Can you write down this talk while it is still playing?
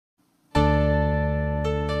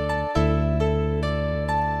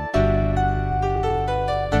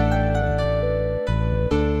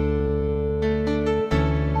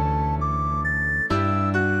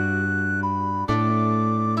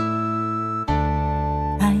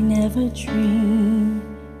I never dreamed,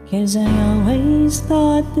 'cause I always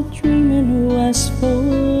thought that dreaming was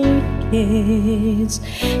for kids,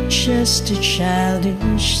 just a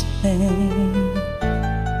childish thing.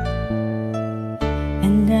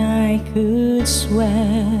 And I could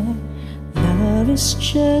swear love is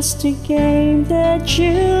just a game that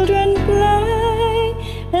children play,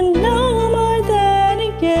 and no more than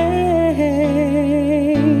a game.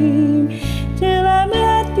 Till I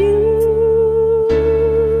met you,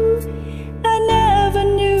 I never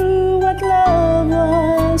knew what love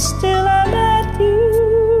was. Till I met you,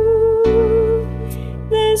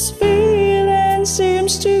 this feeling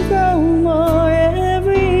seems to grow more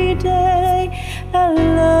every day. I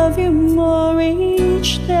love you more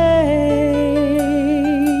each day.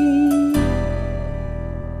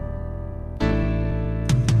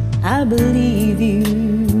 I believe you,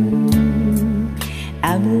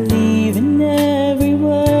 I believe in every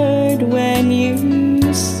word when you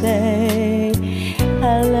say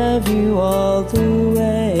I love you all the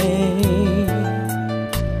way.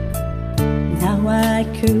 Now I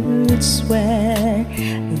could swear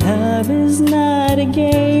love is not a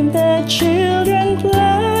game that children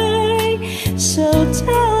play, so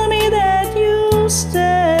tell me that you'll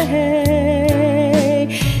stay.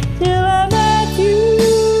 Till I met you,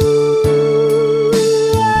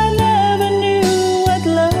 I never knew what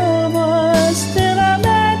love was. Till I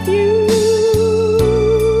met you,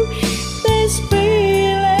 this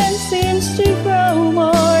feeling seems to grow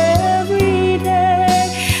more every day.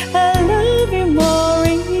 I love you more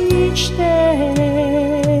each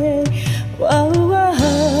day. Whoa, whoa,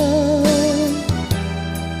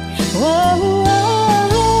 whoa, whoa.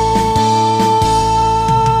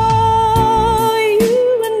 You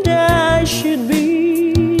and I should be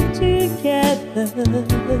together.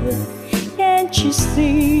 Can't you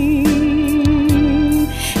see?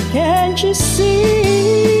 Can't you see?